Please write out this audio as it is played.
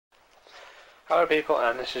Hello people,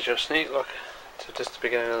 and this is your sneak look to just the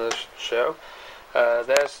beginning of the show.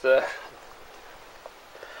 There's the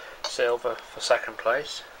silver for second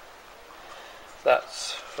place.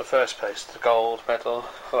 That's for first place, the gold medal,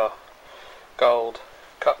 well, gold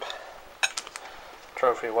cup,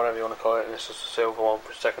 trophy, whatever you want to call it, and this is the silver one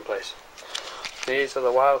for second place. These are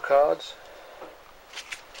the wild cards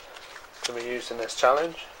to be used in this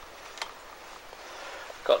challenge.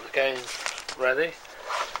 Got the game ready.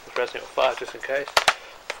 Resident Evil 5 just in case.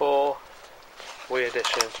 4 Wii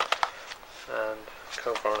Edition and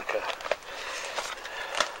Code Veronica.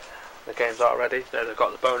 The games are ready. They've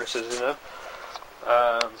got the bonuses in them.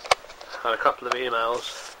 And a couple of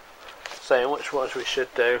emails saying which ones we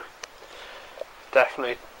should do.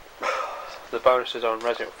 Definitely the bonuses on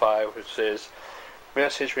Resident Evil 5, which is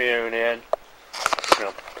Mercy's Reunion.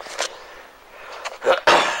 No.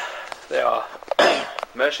 They are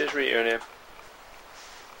Mercy's Reunion,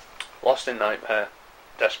 Lost in Nightmare,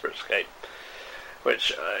 Desperate Escape,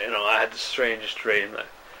 which I had the strangest dream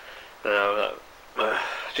that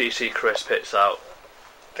GC Chris picks out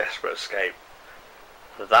Desperate Escape.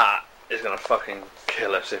 That is gonna fucking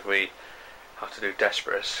kill us if we have to do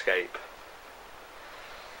Desperate Escape,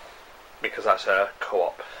 because that's a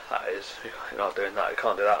co-op. That is, you're not doing that. You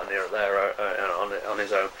can't do that on on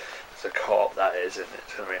his own. It's a co-op, that is, and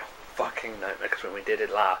it's gonna be a fucking nightmare. Because when we did it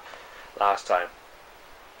last time.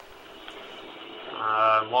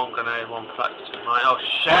 One grenade, one practice mine. Oh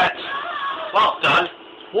shit! Well done!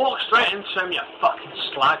 Walk straight into him, you fucking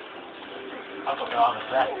slag! I've got my arm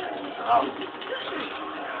dead. Oh.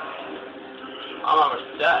 I'm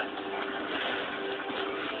almost dead.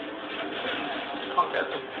 Can't get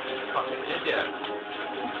the fucking idiot.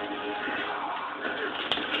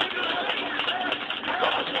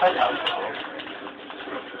 Got his head out.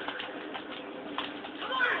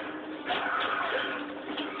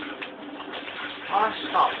 That's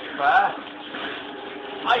not fair.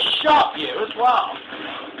 I shot you as well.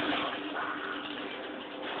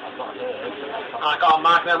 I got a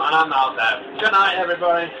magnum and I'm out there. Good night,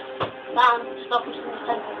 everybody. Man, stop us from the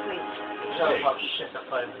centre, please. Shut up, shit, I'm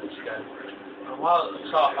playing this game. And while at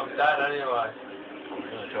the top, I'm dead anyway. I'm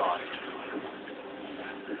gonna try.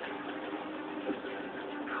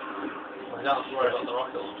 Well, you don't have to worry about the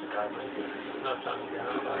rocket launcher guy, mate. There's no time to get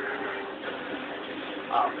out there.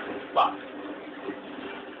 Oh, fuck.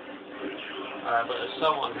 But there's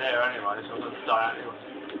someone here anyway, so I'm going to die anyway.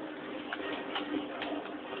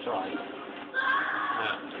 That's right.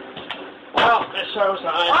 Yeah. Well, it shows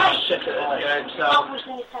that I'm shit at this game, so...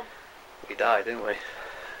 We died, didn't we?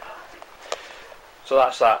 So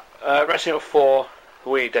that's that. Resident Evil 4, the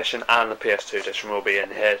Wii Edition and the PS2 Edition will be in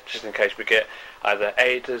here, just in case we get either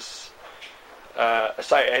Ada's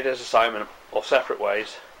assignment or separate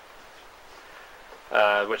ways,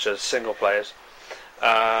 which are single players.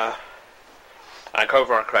 And Code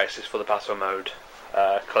Veronica Crisis for the battle mode,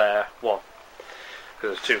 Claire 1,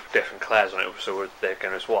 because there's 2 different Claires on it, so they're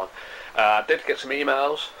going as one. I did get some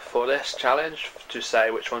emails for this challenge to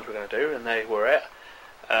say which ones we're going to do, and they were it.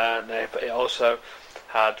 And it also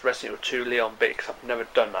had Resident Evil 2 Leon B, because I've never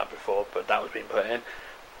done that before, but that was being put in.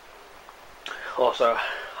 Also,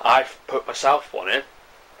 I've put myself one in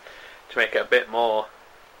to make it a bit more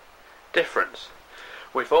different.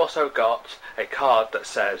 We've also got a card that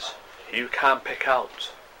says you can pick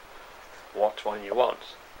out what one you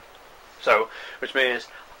want. So, which means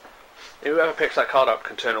whoever picks that card up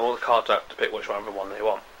can turn all the cards up to pick whichever one they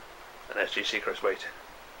want. And there's GC Chris waiting.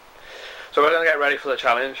 So we're going to get ready for the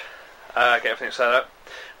challenge, get everything set up.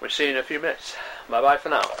 We'll see you in a few minutes. Bye bye for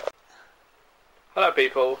now. Hello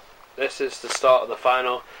people, this is the start of the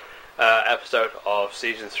final episode of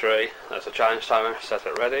Season 3. That's a challenge timer, set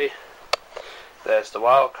it ready. There's the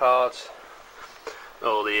wild cards,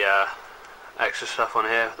 all the extra stuff on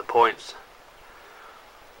here, the points.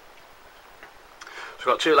 So we've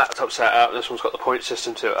got 2 laptops set up. This one's got the point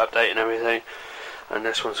system to update and everything, and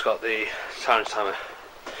this one's got the challenge timer.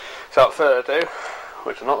 So without further ado,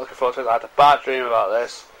 which I'm not looking forward to, I had a bad dream about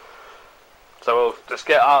this, so we'll just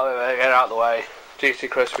get out of it, get it out of the way. GC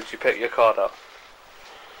Chris, would you pick your card up?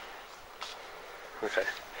 Okay.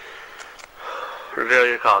 Reveal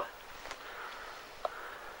your card.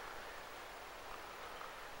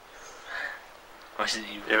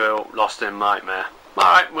 You're lost in nightmare.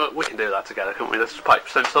 Alright, well, we can do that together, can't we? Let's pipe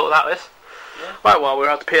some sort of this. Yeah. Right, well, we're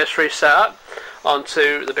at the PS3 set up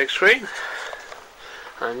onto the big screen,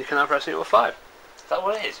 and you can have Resident Evil 5. Is that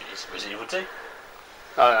what it is? It's Resident Evil 2?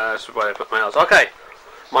 Oh, no, that's where I put my else. Okay,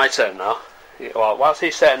 my turn now. Well, whilst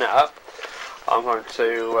he's setting it up, I'm going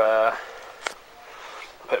to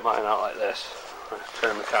put mine out like this.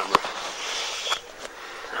 Turn the camera.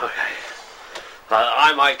 Okay.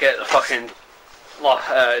 I might get the fucking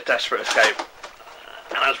Desperate Escape,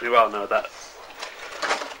 and as we well know that.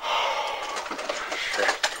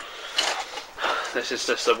 Shit. This is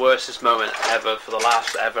just the worstest moment ever for the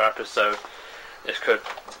last ever episode. This could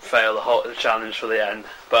fail the challenge for the end,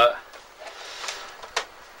 but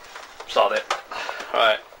sod it.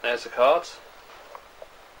 Right, there's the cards.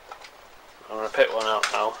 I'm going to pick one out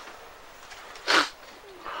now.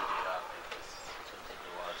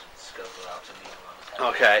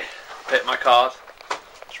 Okay, pick my card.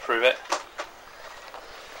 Let's prove it.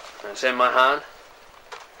 It's in my hand.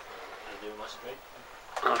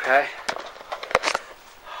 Okay.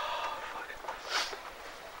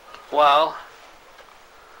 Well,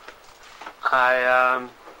 I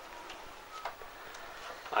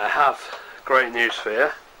have great news for you.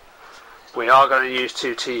 We are going to use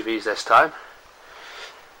 2 TVs this time,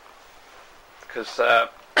 because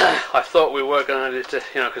I thought we were going to,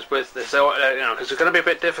 because with this, because it's going to be a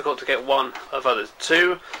bit difficult to get one of others.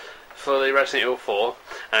 2 for the Resident Evil 4,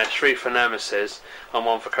 and 3 for Nemesis, and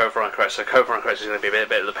 1 for Code Veronica Correct. So Code Veronica Correct is going to be a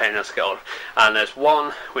bit of the pain to get on. And there's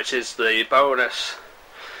 1 which is the bonus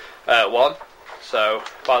one. So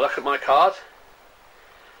if I look at my card,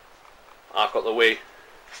 I've got the Wii,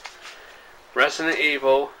 Resident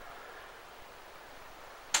Evil,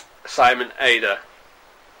 Simon Ada.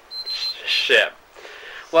 Shit.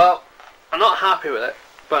 Well, I'm not happy with it,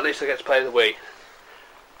 but at least I get to play the Wii.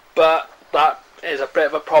 But that is a bit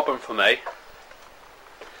of a problem for me.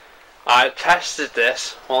 I tested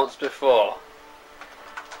this once before,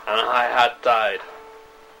 and I had died.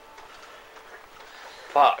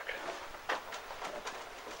 Fuck.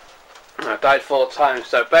 I died 4 times,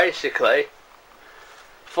 so basically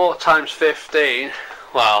 4 times 15,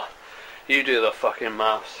 well, you do the fucking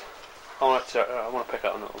maths. I want to pick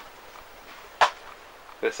out another one.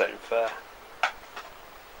 This ain't fair.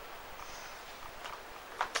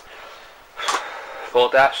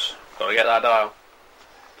 4 deaths, gotta get that dial.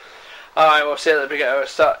 Alright, we'll see at the beginning.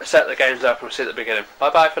 Set the games up and we'll see at the beginning.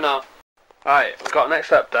 Bye bye for now. Alright, we've got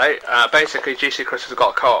next update. Basically, GC Chris has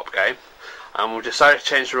got a co-op game, and we've decided to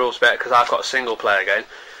change the rules a bit because I've got a single player game.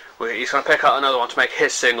 He's going to pick out another one to make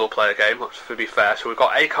his single player game, which would be fair. So we've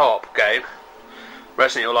got a co-op game,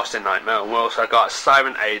 Resident Evil Lost in Nightmare, and we've also got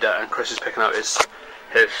Simon Ada, and Chris is picking out his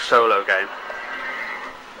solo game.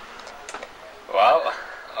 Well,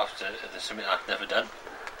 after there's something I've never done.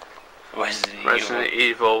 Resident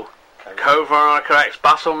Evil Code Veronica X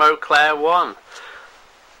Battle Mode Claire 1.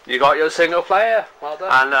 You got your single player, well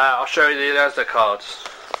done. And I'll show you the other cards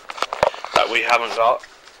that we haven't got.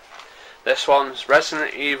 This one's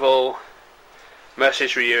Resident Evil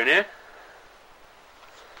Mercy's Reunion,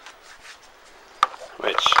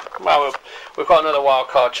 which, well, we've got another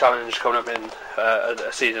wildcard challenge coming up in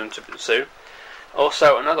a season soon.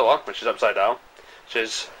 Also another one, which is upside down, which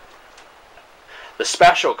is the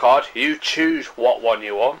special card. You choose what one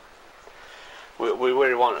you want. We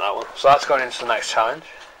really wanted that one, so that's going into the next challenge.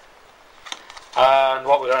 And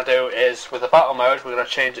what we're going to do is, with the battle mode, we're going to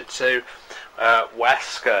change it to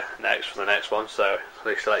Wesker next for the next one, so at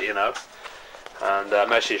least to let you know. And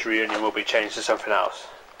Mercy's Reunion will be changed to something else.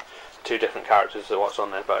 2 different characters than what's on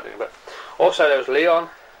there, but also there was Leon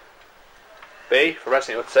B for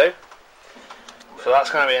Resident Evil 2. So that's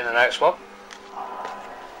going to be in the next one.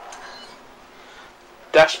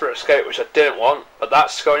 Desperate Escape, which I didn't want, but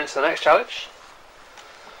that's going into the next challenge.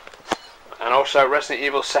 And also Resident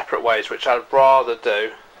Evil Separate Ways, which I'd rather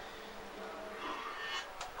do.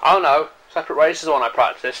 Oh no, Separate Ways is the one I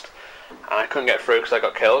practiced, and I couldn't get through because I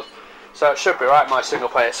got killed. So it should be right, my single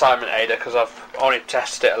player Simon Ada, because I've only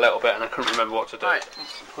tested it a little bit and I couldn't remember what to do. Right,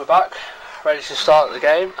 we're back, ready to start the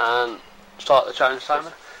game and start the challenge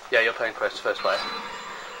timer. Yeah, you're playing Chris, first player.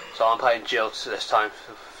 So I'm playing Jill this time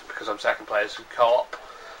because I'm second player, so co-op.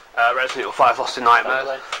 Resident Evil 5 Lost in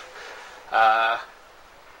Nightmare.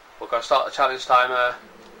 We're going to start the challenge timer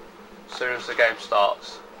as soon as the game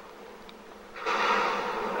starts.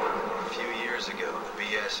 A few years ago, the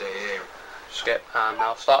BSAA... Skip, and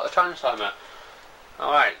now start the challenge timer.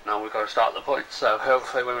 Alright, now we've got to start the points, so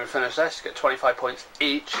hopefully when we finish this, get 25 points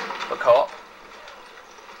each for co-op.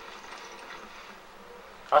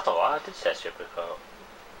 I thought I did set you up with co-op.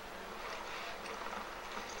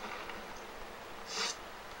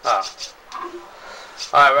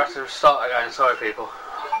 Alright, we have to start again, sorry people.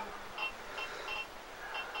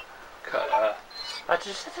 I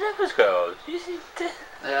just set it up as co-op.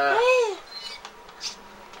 Yeah.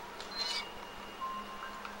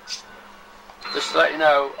 Just to let you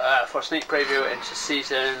know, for a sneak preview into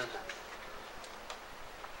season...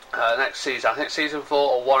 next season, I think season 4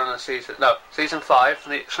 or 1 in the season... No, season 5,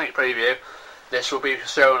 sneak preview. This will be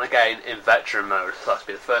shown again in veteran mode. So that'll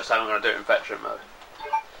be the first time I'm going to do it in veteran mode.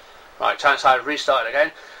 Right, chance I've restarted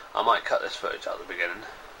again. I might cut this footage at the beginning.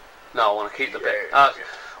 No, I want to keep the bit.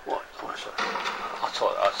 What? I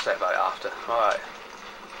thought I'd say about it after. Alright.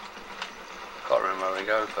 Can't remember where we're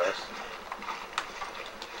going first.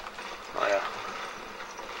 Oh yeah.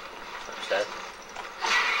 Upstairs.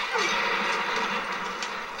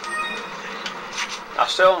 I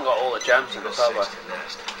still haven't got all the gems in this, have I?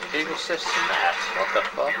 Eagle 6 to nest? What the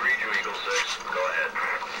fuck? Eagle 6. Go ahead.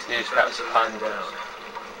 Use Captain Pandas.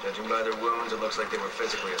 Judging by their wounds, it looks like they were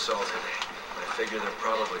physically assaulted. I figure they're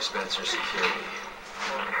probably Spencer's security.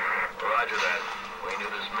 Roger that. We knew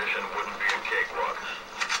this mission wouldn't be a cakewalk.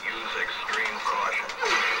 Use extreme caution.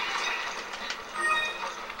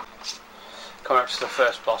 Coming up to the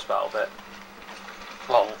first boss battle bit.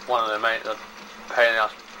 Well, one of the main pain in the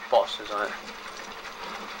ass bosses on it.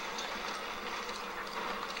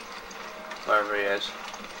 Wherever he is.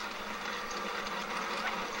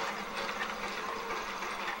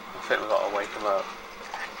 I think we've got to wake him up.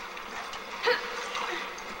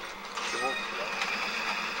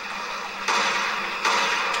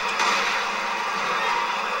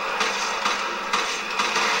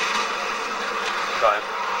 Got him.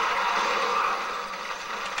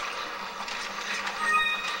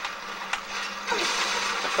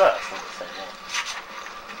 The first, not the same one.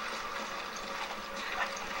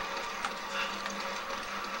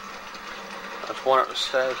 There's one up the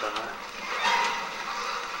stairs on there.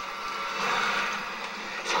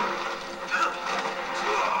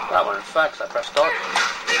 That one in fact, I pressed dodge.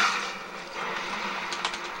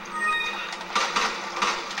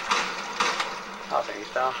 I think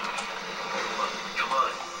he's down. Come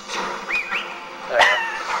on. There you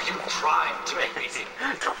Are you trying to make me see?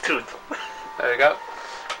 go. There we go.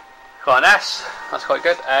 Come on, S. That's quite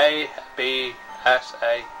good. A, B, S,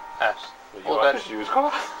 A, S. All good.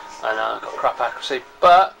 I know, I've got crap accuracy.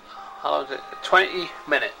 But, how long is it? 20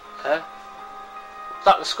 minutes. Is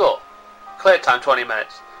that the score? Clear time 20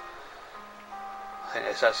 minutes. I think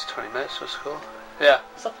it says 20 minutes for score. Yeah.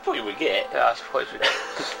 Is that the point we get? Yeah, I suppose we do.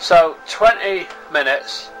 So, 20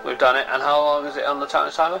 minutes we've done it, and how long is it on the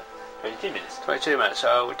timer? 22 minutes. 22 minutes,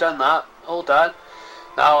 so we've done that, all done.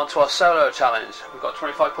 Now on to our solo challenge. We've got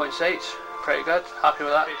 25 points each, pretty good, happy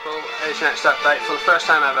with that. People, here's your next update. For the first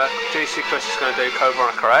time ever, GC Chris is going to do Code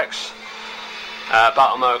Veronica X,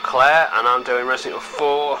 Battle Mode Claire, and I'm doing Resident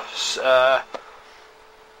Evil 4,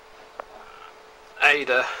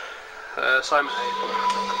 Ada, Simon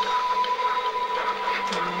Ada.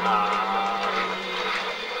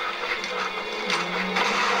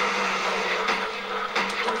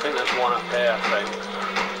 I think there's one up here, I think.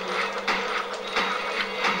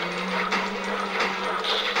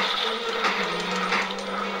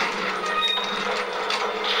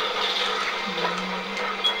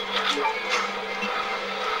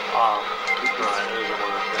 Right, there's a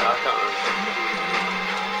one up here. I can't remember.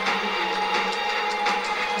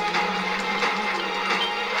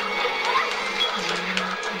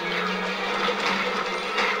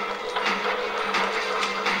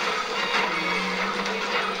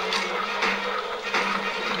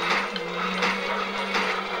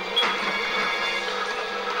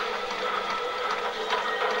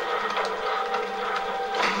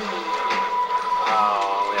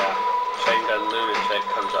 Oh, yeah. Chain Gun Lunatic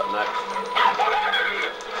comes up next.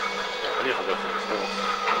 I knew I go for the store.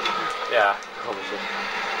 Yeah. Obviously.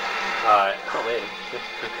 Alright. Not really. We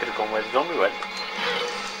could have gone where the zombie went.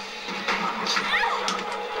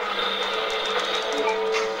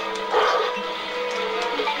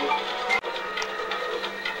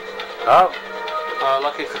 Oh,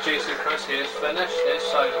 lucky for GC Chris, he has finished his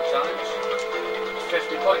solo challenge.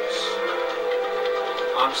 50 points.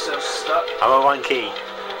 I'm still stuck. I'm on one key.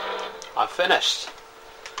 I'm finished.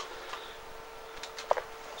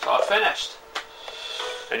 So I finished.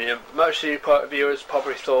 And most of you viewers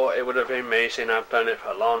probably thought it would have been me, seeing I've done it for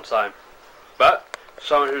a long time. But for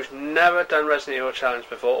someone who's never done Resident Evil Challenge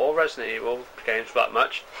before, or Resident Evil games that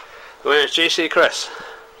much, the winner is GC Chris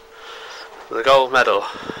with the gold medal.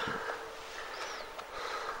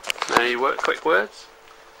 Any quick words?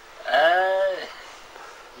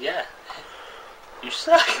 Yeah. You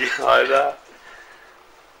suck. I know.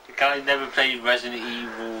 The guy never played Resident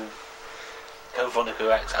Evil Code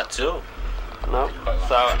Veronica X at all. No.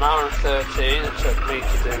 So an hour and 13 it took me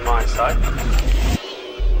to do my side.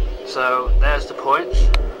 So there's the points.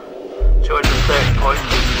 230 points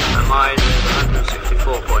and mine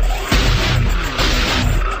 164 points.